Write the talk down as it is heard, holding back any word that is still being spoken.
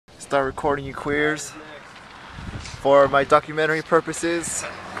start recording you queers for my documentary purposes.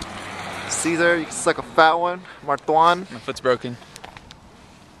 Caesar, you can suck a fat one. Martuan. My foot's broken.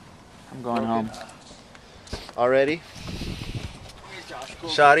 I'm going home. Already?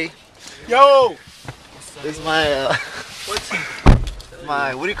 Shoddy. Yo! This is my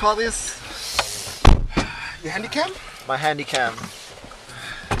what do you call this? Your handycam? My handy cam.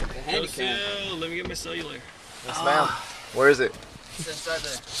 Handicam. Let me get my cellular. Yes, ma'am. Where is it? It's inside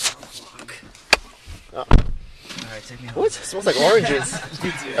there. Oh. Alright, take me home. What? It smells like oranges.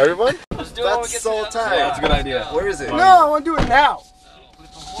 Everyone? Let's do it when we That's get so to tight. Yeah, that's a good idea. Where is it? No, I want to do it now.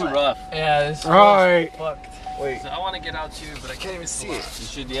 It's too rough. Yeah, this is Right. fucked. Wait. So I want to get out too, but I Can't even see it. You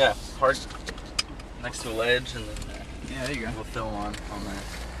should, yeah, park next to a ledge and then Yeah, there you go. we'll film on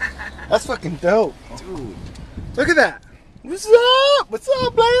there. That's fucking dope. Dude. Look at that. What's up? What's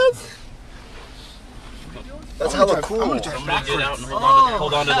up, Lance? That's I'm hella gonna cool. I'm gonna get out and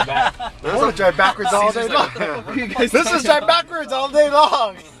hold on to the back. I want to drive backwards all day long. Let's just drive backwards all day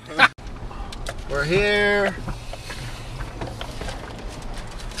long. We're here.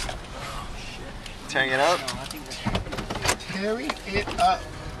 Tearing it up. Tearing it up.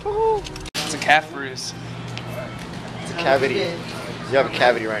 It's a calf bruise. It's a cavity. You have a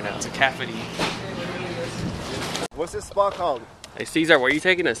cavity right now. It's a cavity. What's this spot called? Hey Caesar, where are you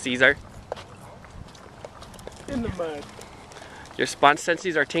taking us, Caesar? In the mud. Your sponge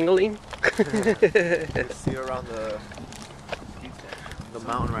senses are tingling? See you around the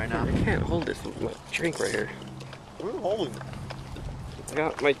mountain right now. I can't hold this with my drink right here. What are you holding? I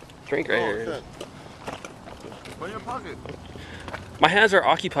got my drink right here. Shit. Put it in your pocket. My hands are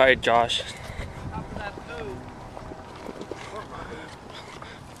occupied, Josh.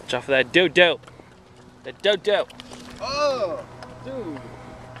 Watch out for that dodo. That dodo. Oh! Dude.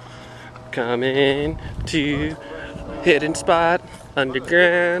 Coming to hidden spot,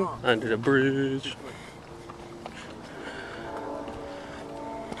 underground, under the bridge.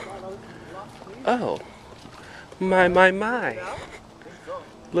 Oh, my.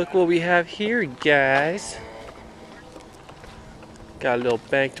 Look what we have here, guys. Got a little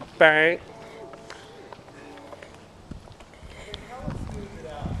bank to bank.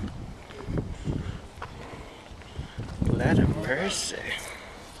 Lord of mercy.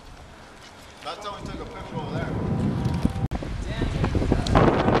 That's how we took a picture over there.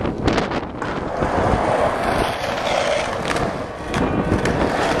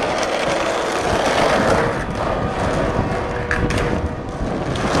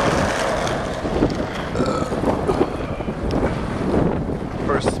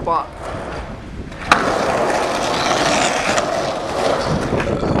 First spot.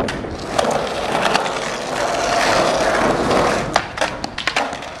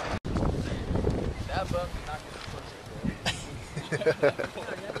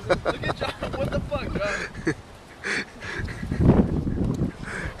 Look at John. What the fuck, John?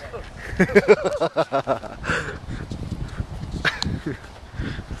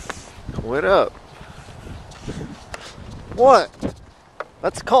 What up? What?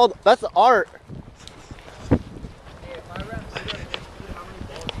 That's art.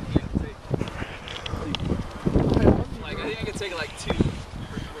 Like, I think I could take like 2.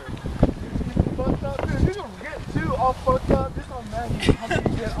 Fucked up, dude. You're gonna get two all fucked up. Just imagine how many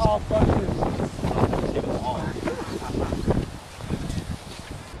you get all fucked up.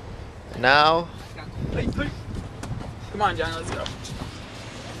 Now, Come on, John. Let's go.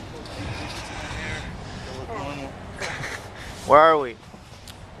 where are we?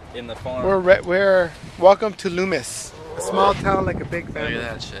 In the farm. We're welcome to Loomis. A small town like a big family. Look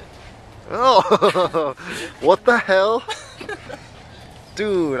at that shit. Oh, what the hell?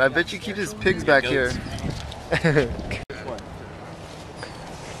 Dude, I bet you keep his pigs back here.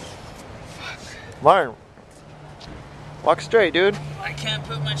 Martin, walk straight, dude. I can't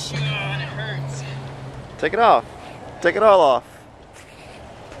put my shoe on. It hurts. Take it off. Take it all off.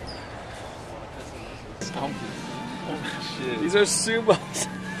 These are sumos.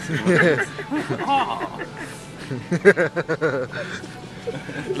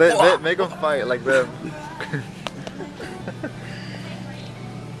 Make them fight like them.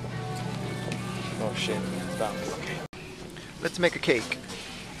 Oh shit, stop. Let's make a cake.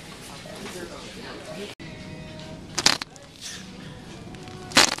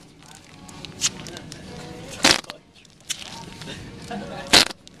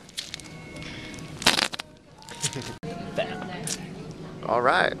 All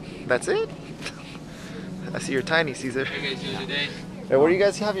right, that's it. I see you're tiny, Caesar. How you guys doing today? Hey, where do you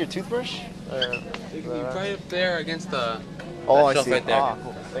guys have your toothbrush? Right up there against the. Oh, I shelf see. right there. Ah,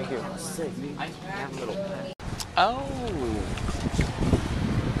 cool. Thank you. Oh.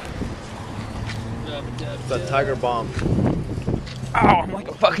 It's a tiger bomb. Oh, I'm like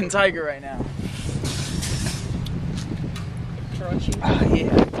a fucking tiger right now. Crunchy. Oh,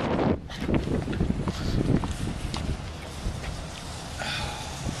 yeah.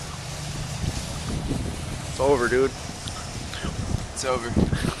 It's over, dude. It's over.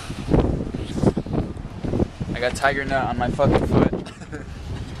 I got tiger nut on my fucking foot.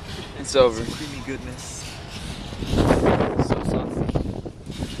 It's over. Creamy goodness. So soft.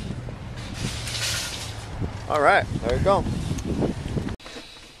 All right, there you go.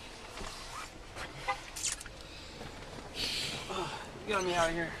 Get me out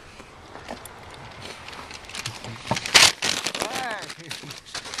of here.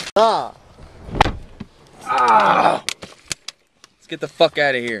 Ah. Let's get the fuck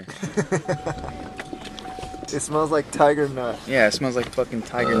out of here. It smells like tiger nut. Yeah, it smells like fucking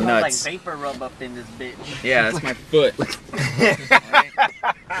tiger Like nuts. vapor rub up in this bitch. Yeah, that's my foot. Right?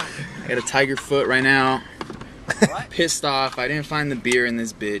 I got a tiger foot right now. What? Pissed off. I didn't find the beer in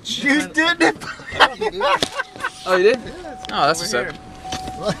this bitch. You did it. Oh, you did? Oh, that's what's up.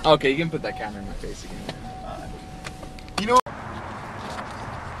 Okay, you can put that camera in my face again. You know.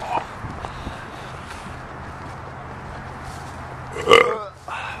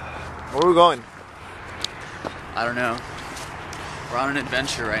 Where are we going? I don't know. We're on an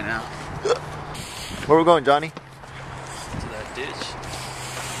adventure right now. Where are we going, Johnny? To that ditch.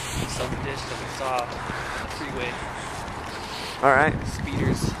 Some ditch that we saw on the freeway. All right.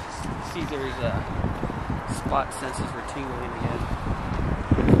 Caesar's spot senses were tingling again.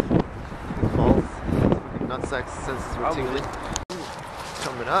 False. Nutsack senses were Probably. tingling.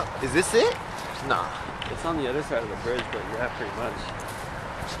 Coming up. Is this it? Nah. It's on the other side of the bridge, but yeah, pretty much.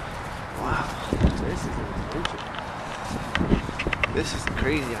 Wow. This is an adventure. This is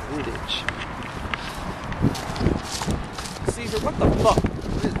crazy footage. Caesar, what the fuck?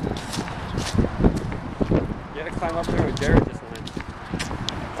 You gotta climb up there with Jared this time.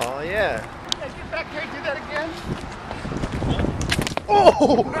 Oh yeah. Get back here and do that again. Oh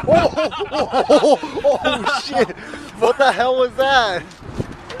shit! What the hell was that?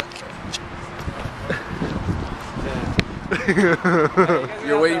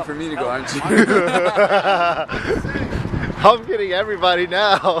 You're waiting for me to go, aren't you? I'm getting everybody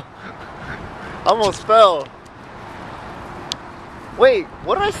now. I almost fell. Wait,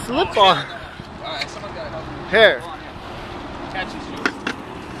 what did I slip on? Alright, someone gotta help me. Here. Catch this shit.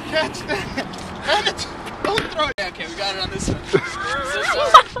 Catch that. And it. Don't throw it. Yeah, okay, we got it on this one.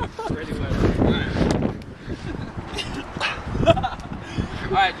 Pretty well.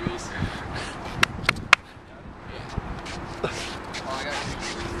 Alright, Jules.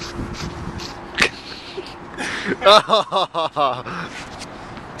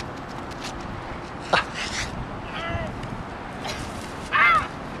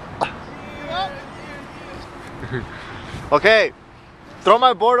 Okay, throw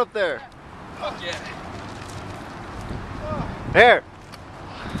my board up there. Yeah. Here.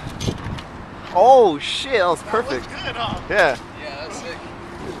 Oh shit, that was perfect. Good, huh? Yeah. Yeah, that's sick.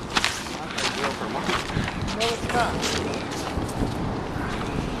 No, it's not.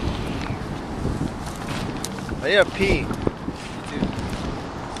 I need a pee.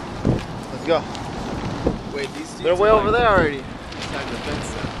 Let's go. Wait, these dudes They're way are over like- there already.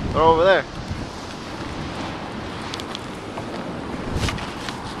 They're over there.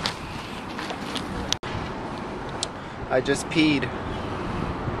 I just peed.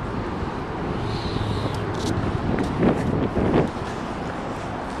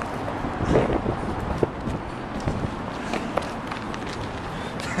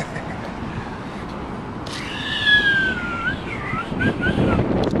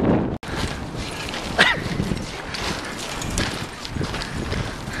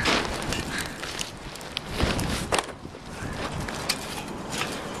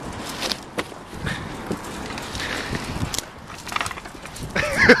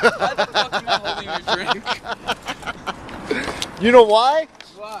 Why the fuck am I holding your drink? You know why?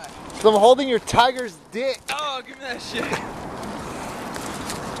 Why? 'Cause I'm holding your tiger's dick. Oh, give me that shit. Easier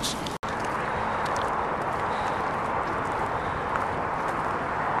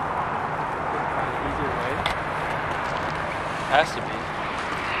way? Has to be.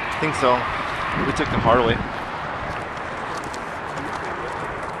 I think so. We took the hard way.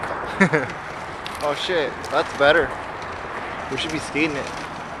 Oh shit, that's better. We should be skating it.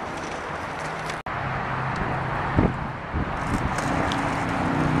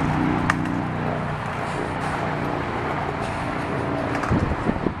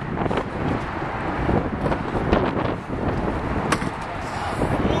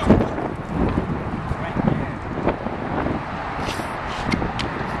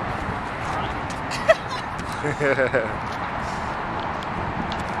 This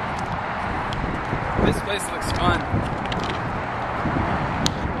place looks fun.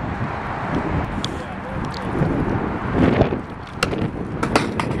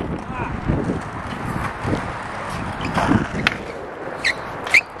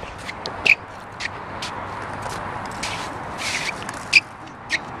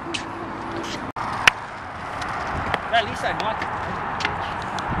 At least I knocked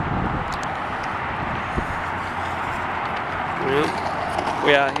Well,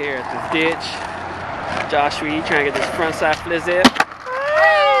 we out here at the ditch. Josh Reed trying to get this front side flizzy.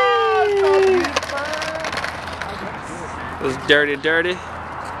 It was dirty.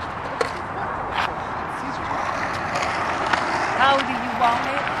 How do you want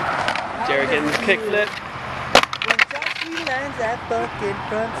it? Jared getting his kickflip. When Josh lands that fucking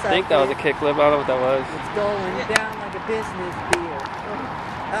front side. I think that was a kickflip. I don't know what that was. It's going down like a business deal.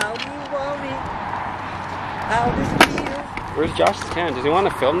 How do you want it? How does it feel? Where's Josh's camera? Does he want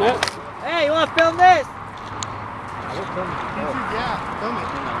to film that? Hey, you want to film this? Yeah, film it.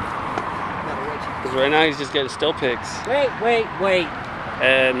 Because right now he's just getting still pics. Wait.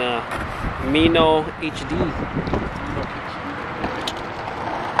 And Mino HD.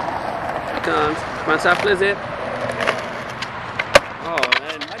 Comes. Front side flizzy. Oh,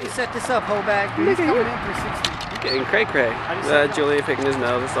 man. How do you set this up, Hobag? He's coming in for 60. Getting cray. Julian picking his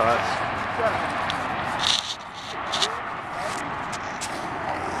nose. I saw it.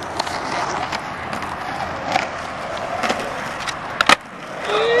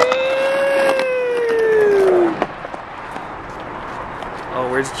 Oh,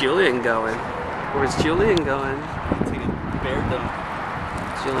 where's Julian going? Take a bear dump.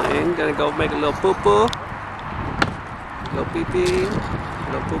 Julian gonna go make a little poo poo. Little pee pee.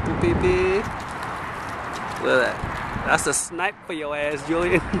 Little poo poo pee pee. Look at that. That's a snipe for your ass,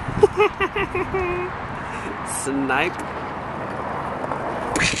 Julian. Snipe.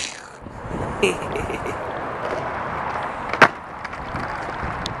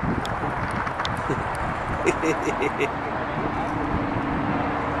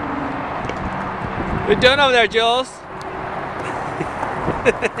 What you doing over there, Jules?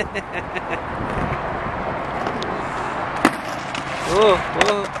 Whoa.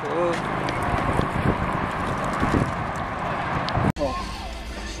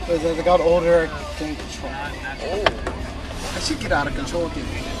 As I got older, I can't control. I should get out of control again.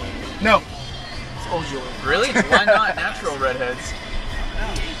 No. It's old Julian. Really? Why not natural redheads?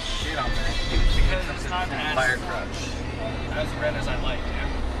 Shit on there. Because it's not Fire crutch. as red as I like.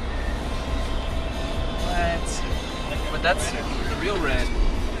 What? But that's the real red.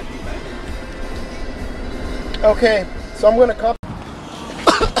 Okay, so I'm gonna come.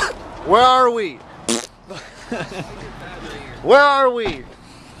 Where are we? Where are we?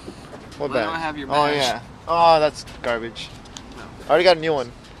 What Well, bag? I have your Oh badge. yeah. Oh, that's garbage. I already got a new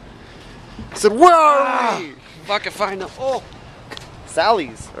one. I said, where are we? Fucking find them. Oh.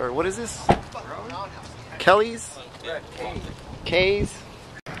 Sally's, or what is this? Kelly's? K's?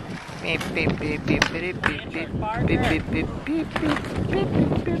 Beep, beep, beep, beep, beep, beep, beep, beep, beep, beep, beep, beep, beep,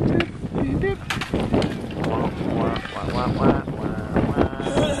 beep. Wah, wah, wah, wah, wah,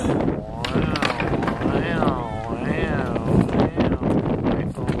 wah.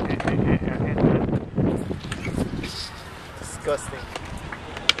 Disgusting.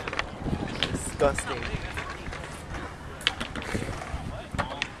 Disgusting.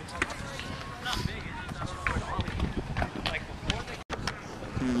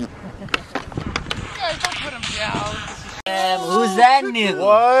 Who's that nigga?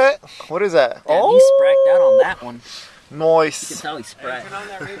 What? What is that? Damn, he spracked out on that one. You can Nice. tell he spracked. Turn on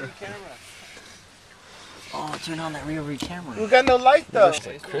that rear view camera. Oh, turn on that rear view camera. We got no light though.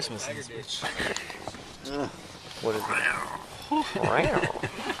 Christmas in this bitch. What is it?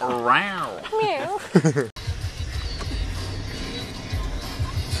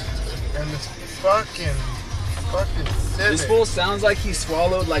 And this fucking This Civic. fool sounds like he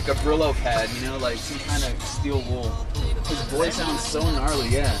swallowed like a Brillo pad, you know, like some kind of steel wool. His voice sounds so gnarly,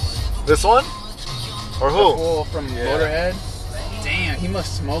 yeah. This one? Or The who? fool from Motorhead. Damn, he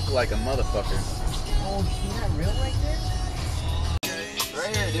must smoke like a motherfucker. Oh, is that real right there?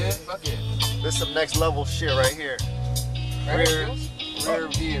 Right here, dude. Fuck it. This is some next level shit right here. Rear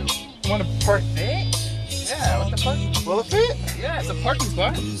view. You want to park? Yeah, what the fuck? Will it fit? Yeah, it's a parking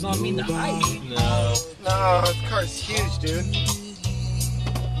spot. No, I mean the height. No. No, this car's huge, dude.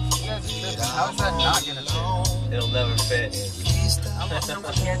 How's that not gonna fit? It'll never fit.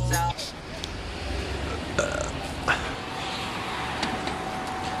 Someone gets out.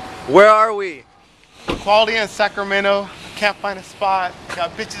 Where are we? Quality in Sacramento. Can't find a spot.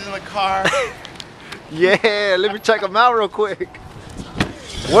 Got bitches in the car. Yeah, let me check them out real quick.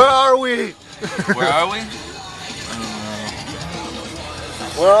 Where are we? Where are we?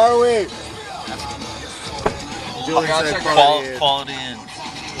 Where are we? Quality in.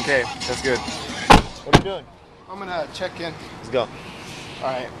 Okay, that's good. What are you doing? I'm gonna check in. Let's go.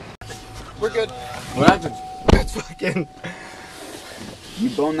 Alright. We're good. What happened? That's fucking. You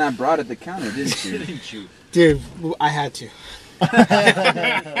boned that broad at the counter, didn't you? Dude, I had to.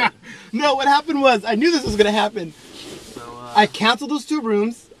 No, what happened was, I knew this was gonna happen. I canceled those 2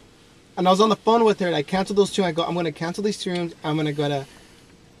 rooms, and I was on the phone with her, and I canceled those 2. I go, I'm gonna cancel these 2 rooms. I'm gonna go to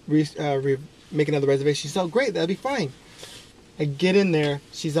make another reservation. She's all, great, that'll be fine. I get in there,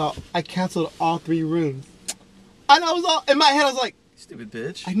 she's all, I canceled all 3 rooms. And I was all, in my head, I was like, Stupid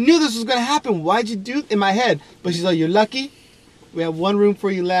bitch. I knew this was gonna happen. Why'd you do in my head? But she's like, you're lucky. We have 1 room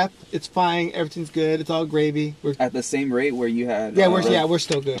for you left. It's fine. Everything's good. It's all gravy. We're At the same rate where you had. yeah, we're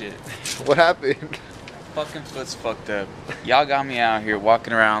still good. What happened? Fucking foot's fucked up. Y'all got me out here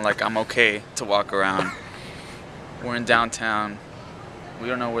walking around like I'm okay to walk around. We're in downtown. We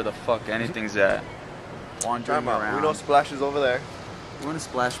don't know where the fuck anything's at. Wandering around. We know Splash is over there. We're in a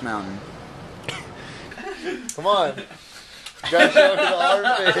Splash Mountain. Come on. You gotta show me the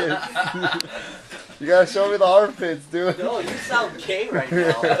armpits. You gotta show me the armpits, dude. No, you sound gay right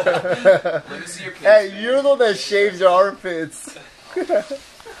now. Let me see your pants. Hey, you're the one that shaves your armpits.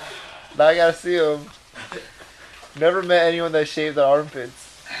 Now I gotta see them. Never met anyone that shaved their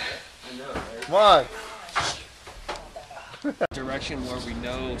armpits. I know, right? Come on. Direction where we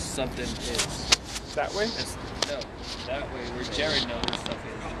know something is. That way? No, that way where Jared knows stuff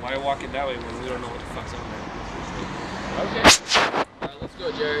is. Why walking that way when we don't know what the fuck's over there? Okay. Alright, let's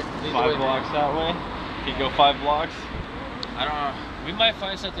go, Jared. Lead the 5 way, blocks that way. Can you go 5 blocks? I don't know. We might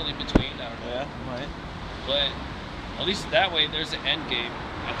find something in between. I don't know. Yeah, might. But at least that way there's an end game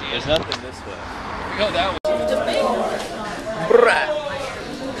at the end. There's nothing this way. We go that way.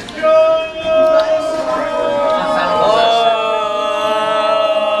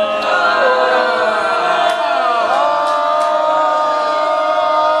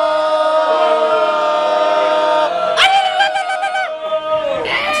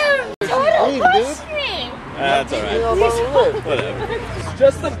 That's alright. Whatever.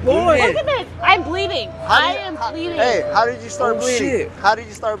 Just the boy. Look at this. I'm bleeding. I am bleeding. Hey, how did you start bleeding? shit. How did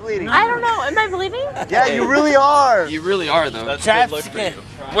you start bleeding? I don't know. Am I bleeding? Yeah, you really are. You really are, though. That's a good look for you.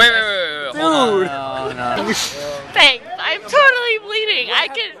 Wait. Dude. Thanks. I'm totally bleeding.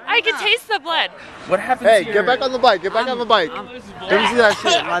 I can taste the blood. What happened Hey, to your... get back on the bike. Get back on the bike. Let me see that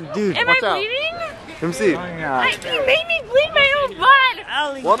shit. My dude, Am watch I out. bleeding? Let me see. You made me bleed my own blood.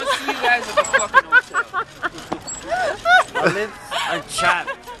 What? See you guys at the fucking hotel. My lips are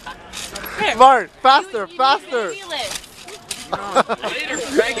chapped. Smart. Faster, You faster. made me live. Later,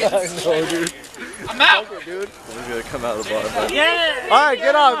 faggots. No, dude. I'm out. Dude. He's gonna come out of the bottom. Yeah. All right,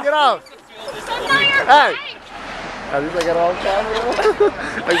 get off, get off. That's not your Hey. bike. At least I got it on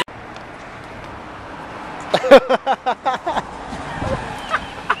camera.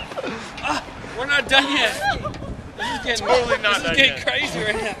 We're not done yet. This is getting crazy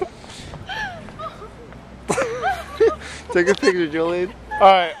right now. Take a picture, Julian. All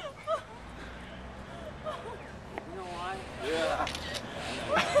right.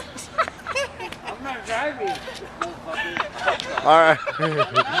 I'm not driving. All right.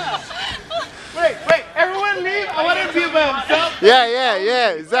 Wait. Everyone leave. I want to be by himself.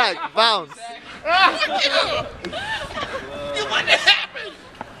 Yeah. Zach, bounce.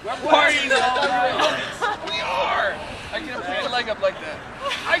 We're partying all right. We are. I can put your leg up like that.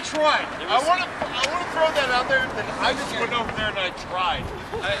 I tried. I want to throw that out there. That I just went over there and I tried.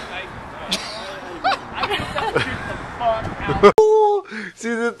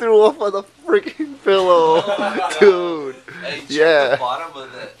 Susan threw off on the freaking pillow, dude. Hey, check Yeah. the bottom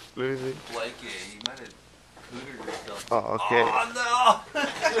of that Let me see. blanket. You might have hooted yourself. Oh, okay. Oh, no!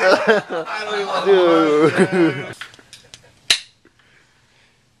 I don't even want Dude.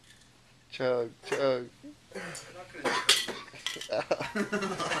 Chug.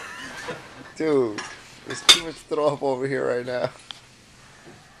 Dude, there's too much throw up over here right now.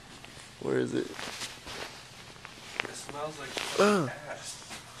 Where is it? It smells like ass.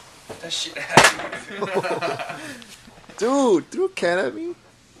 That shit ass. Dude, threw a can at me?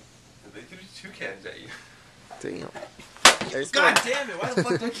 They threw 2 cans at you. Damn. Hey, it God smells, damn it, why the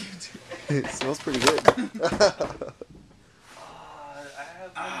fuck don't you do it smells pretty good.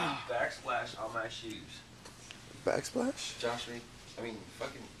 I have backsplash on my shoes. Backsplash? Josh,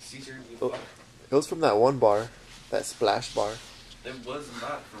 fucking Caesar, you Oh. fuck. It was from that one bar. That splash bar. It was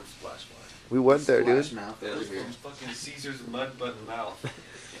not from Splash Bar. We went there, dude. Splash mouth It over was here. from fucking Caesar's mud butt mouth.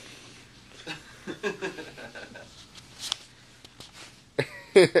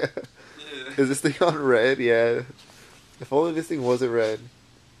 Is this thing on red? Yeah. If only this thing wasn't red.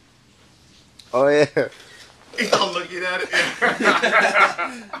 Oh yeah. He's all looking at it.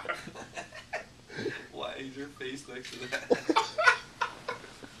 Why is your face next to that?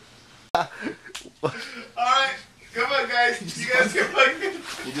 Alright, come on guys. You guys come on.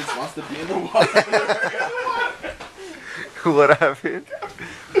 He just wants to be in the water. What happened?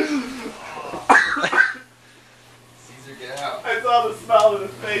 Caesar, get out. I saw the smile on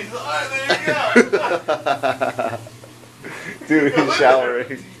his face. Alright, there you go. Dude, he's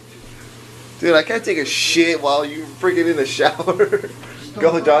showering. Dude, I can't take a shit while you freaking in the shower.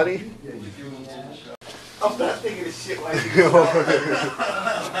 Go, Johnny. I'm not taking a shit while you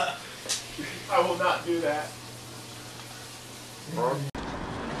I will not do that.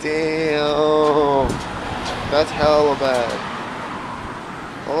 Damn. That's hella bad.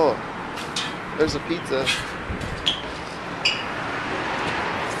 Oh, there's a pizza.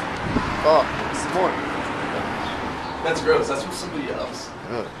 Oh, some more. That's gross. That's from somebody else.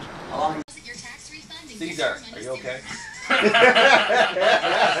 Oh. How long? Caesar, are you okay?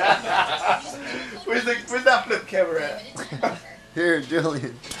 Where's that flip camera at? Here,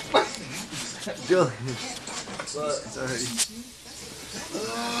 Jillian. Jillian. Sorry.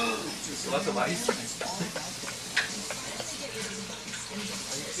 Lots of ice.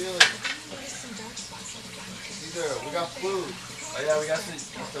 Caesar, we got food. Oh yeah, we got to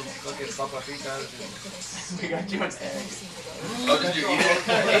go get papafitas. We got you an egg. Oh, did you eat it?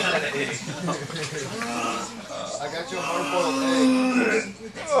 I got you a hard-boiled egg.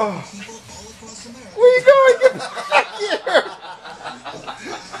 Oh. Where you going? Get back here!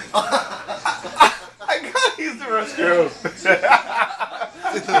 I gotta use the restroom.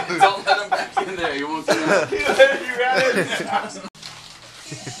 Don't let him back in there. He won't do that. You got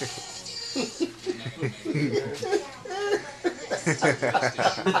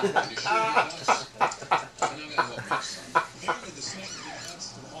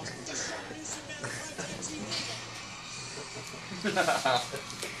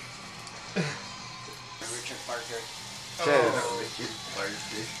Richard Parker.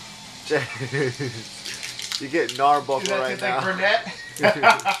 You get Narbuckle right now.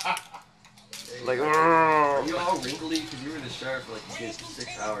 Like, Are you all wrinkly? Because you were in the shower for like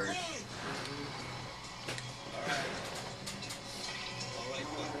 6 hours.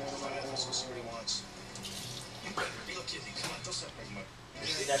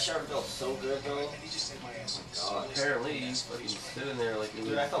 That shower felt so good though. Apparently, you fucking stood in there like,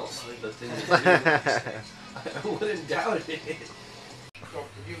 dude, I felt asleep. The thing I wouldn't doubt it.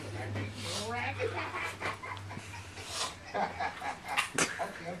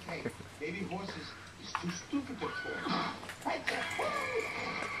 Okay. Baby horses is too stupid to fall.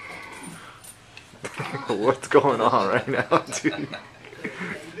 what's going on right now, dude?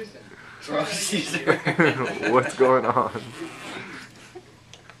 What's going on?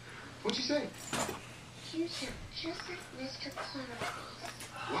 What'd you say? Future, just like Mr.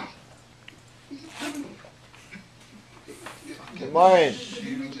 Cleverface. What? He's a criminal. Lauren. Do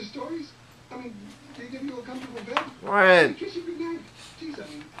you read your stories? I mean, they give you a comfortable bed? Lauren. Kiss you goodnight. Jeez, I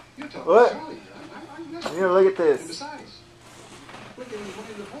mean, you're talking What? to Charlie. Here, look at And this. besides, look at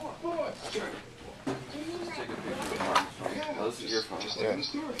the poor. Boy, sure. Yeah, Those are your phones. just like in the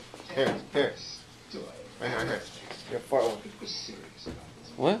story. Here. Right here. Your fart one. It was serious about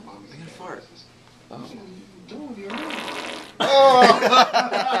this. What? Mom, I got a fart. Oh. Don't you're right.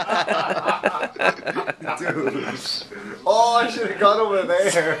 Dude. Oh, I should have gone over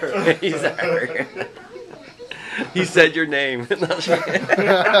there. He's arrogant. He said your name. Dude.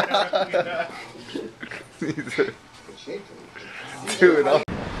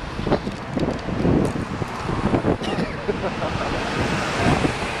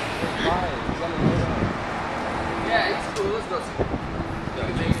 Yeah, it's cool. Let's go.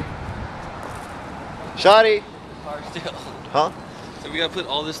 Shotty. Car still. Huh? So we gotta put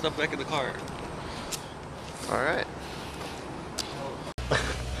all this stuff back in the car. Alright.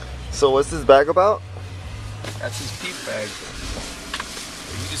 So what's this bag about? That's his puke bag.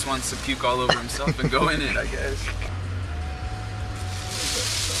 He just wants to puke all over himself and go in it, I guess.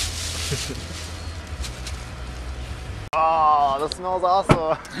 Oh, that smells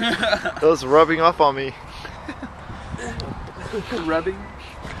awesome. That was rubbing off on me. Rubbing?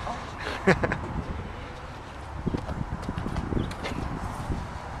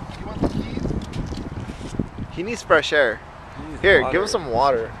 He needs fresh air. Here, give him some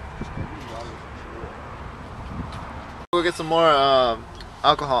water. We'll get some more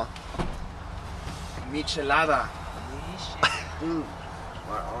alcohol. Michelada. Dude,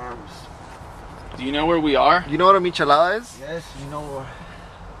 my arms. Do you know where we are? You know what a michelada is? Yes, you know.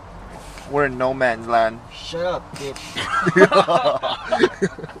 We're in no man's land. Shut up, bitch.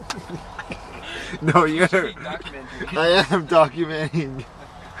 No, you're. I am documenting.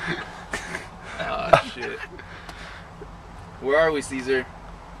 Oh shit. Where are we, Caesar?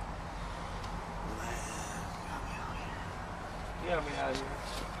 Yeah, we have here.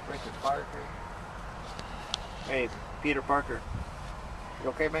 Richard Parker. Hey, Peter Parker. You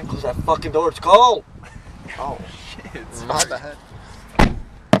okay, man? Close that fucking door. It's cold. Oh shit! My bad.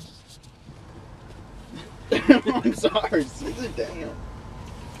 I'm sorry, Caesar. Damn.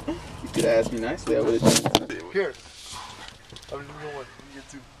 You could have asked me nicely. I would have done it. Here. I'm the one. You get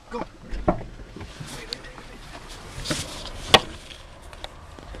two. Go.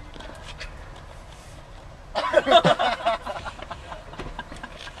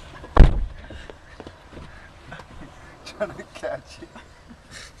 Trying to catch it.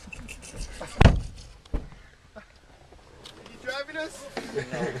 You driving us? No.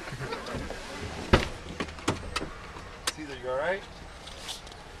 Caesar, you alright?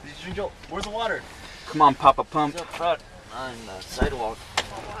 Did you drink your... Where's the water? Come on, Papa Pump. It's up front on the sidewalk.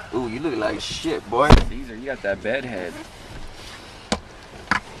 Ooh, you look like shit, boy. Caesar, you got that bed head.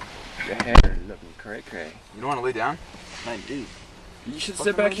 Your hair looking cray cray. You don't want to lay down? I do. You should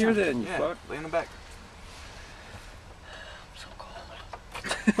sit back here then. You fuck. Lay in the back.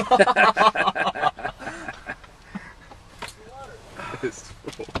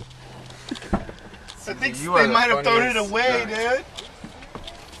 I think they might have thrown it away, dude.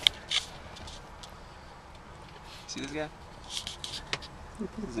 See this guy?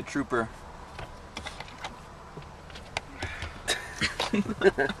 He's a trooper. He's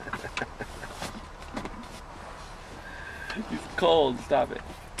cold. Stop it.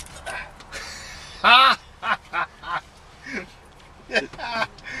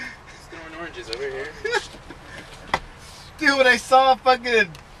 Throwing oranges over here. Dude, when I saw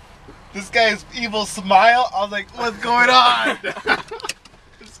fucking this guy's evil smile, I was like, what's going on? I'm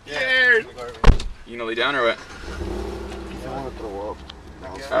scared. You gonna lay down or what? I want to throw up.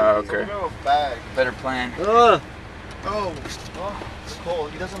 Oh, okay. Bag. Better plan. Oh, it's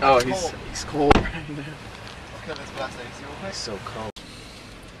cold. He doesn't like cold. He's cold right now. Let's cut this glass ice. You okay? So cold.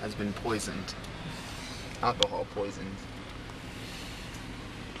 Has been poisoned. Alcohol poisoned.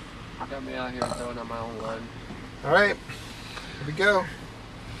 Got me out here throwing on my own line. All right, here we go.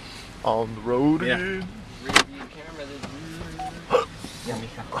 On the road again. Rear view camera. Yeah,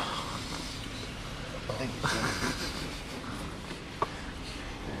 Mika. Thank you.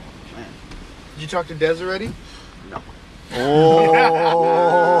 Did you talk to Des already? No.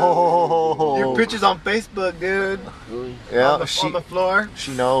 Oh. Your picture's on Facebook, dude. Yeah, on the floor.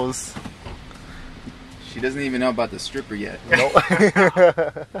 She knows. She doesn't even know about the stripper yet. Nope.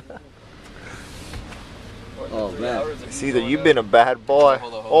 Oh, man. See that you've been a bad boy.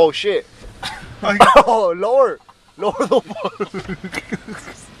 Hold on. Oh shit. Oh, lower the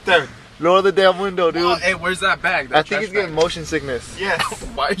Dude. lower the damn window, dude. Oh, hey, where's that bag? I think he's getting motion sickness. Yes.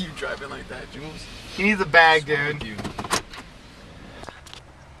 Why are you driving like that, Jules? He needs a bag, dude.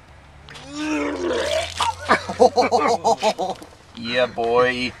 Yeah,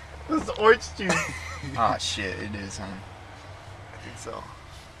 boy. This is orange juice. Ah, shit, it is, huh? I think so.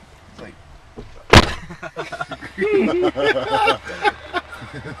 It's like...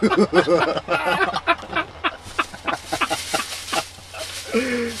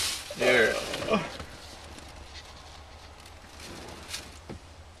 Here.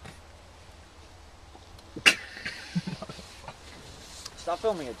 Stop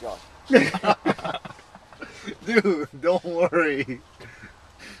filming it, Josh. Dude, don't worry.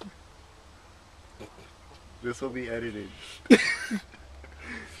 This will be edited.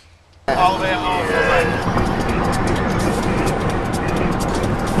 All the way off.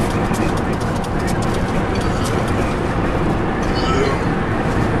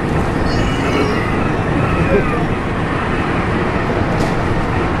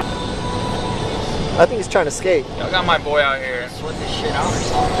 I think he's trying to skate. Y'all got my boy out here. Sweat this shit out or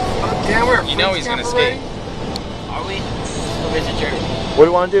something. Damn, we're You know he's gonna skate. Are we? Let's go visit Jared. What do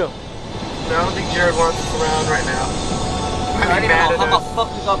you want to do? No, I don't think Jared wants us around right now. I don't even know how the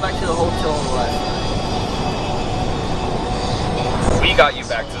fuck we got back to the hotel last night. We got you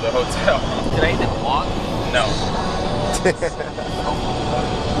back to the hotel. Did I even walk? No.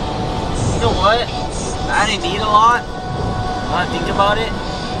 You know what? I didn't eat a lot. When I think about it,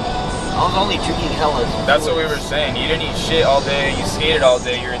 I was only drinking hella. That's what we were saying. You didn't eat shit all day. You skated all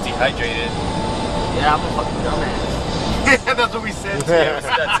day. You were dehydrated. Yeah, I'm a fucking dumbass. That's what we said. Yeah, we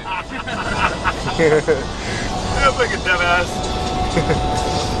said that too. I'm like a dumbass.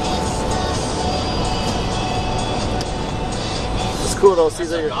 cool though,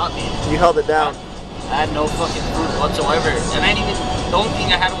 Caesar. Got me. You held it down. I had no fucking food whatsoever. And I even, the only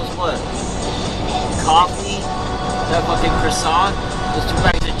thing I had was what? Coffee, that fucking croissant, those 2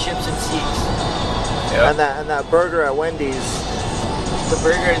 bags of chips and seeds. Yep. And that burger at Wendy's. The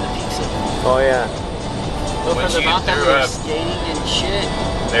burger and the pizza. Oh yeah. But for the amount that we were skating and shit.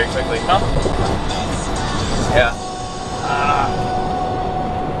 Very quickly. Huh? Yeah.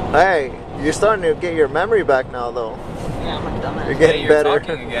 Hey, you're starting to get your memory back now though. Yeah, I'm a dumbass. You're getting better.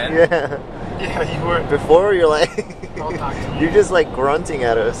 Talking again. Yeah. Yeah, you were. Before you're like, you're just like grunting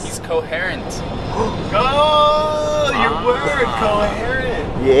at us. He's coherent. Oh, your word, coherent.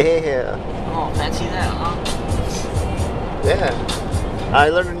 Yeah. Oh, fancy that, huh? Yeah. I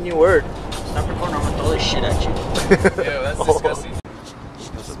learned a new word. Stop recording, I'm gonna throw this shit at you. Ew, that's disgusting.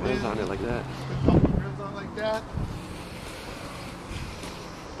 Put some rims on it like that. Rims on like that.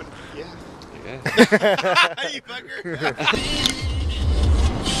 But yeah. Yeah. You fucker.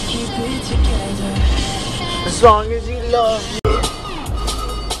 As long as you love me.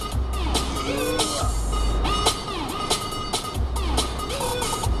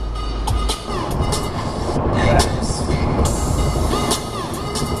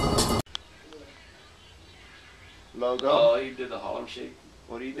 Logo. Oh, you did the Harlem Shake.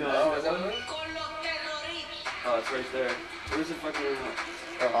 What are you doing? Oh, is that what it is? Oh, it's right there. What is it fucking?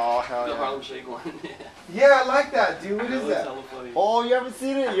 Oh, hell The yeah. Harlem Shake one. Yeah, I like that, dude. What That is was that? hella funny. Oh, you haven't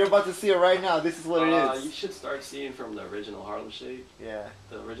seen it? You're about to see it right now. This is what it is. You should start seeing from the original Harlem Shake, Yeah.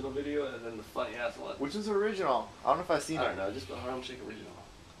 the original video, and then the funny ass one. Which is original? I don't know if I've seen I it. don't know, just the Harlem Shake original.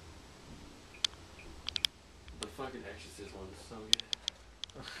 The fucking Exorcist one is so good.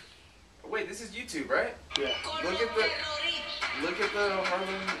 Wait, this is YouTube, right? Yeah. Look at the Harlem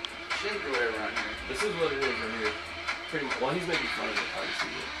Shake or whatever on here. This is what it is right here. Pretty much. Well, he's making fun of it,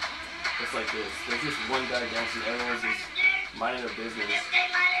 obviously. It's like this. There's just one guy dancing, everyone's just minding their business.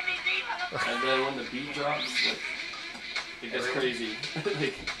 And then when the beat drops, like, it gets crazy.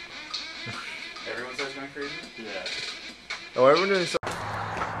 Like, Everyone starts going crazy? yeah. Oh, everyone doing so.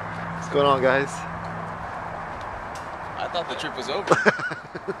 What's going on, guys? I thought the trip was over.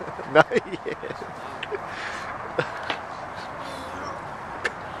 Not yet.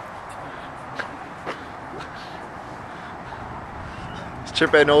 This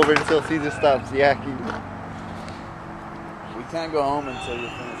trip ain't over until Caesar stops yakking. We can't go home until you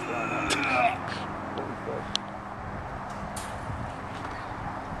finish throwing up.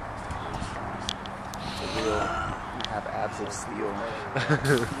 Have abs of steel.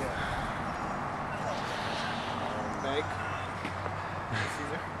 Meg.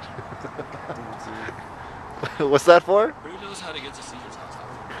 What's that for? Who knows how to get to Caesar's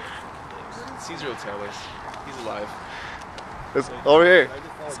house? Caesar will tell us. He's alive. It's over here.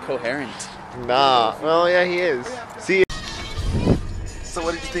 He's coherent. Nah. Well, yeah, he is. See. So,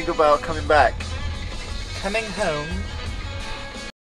 what did you think about coming back? Coming home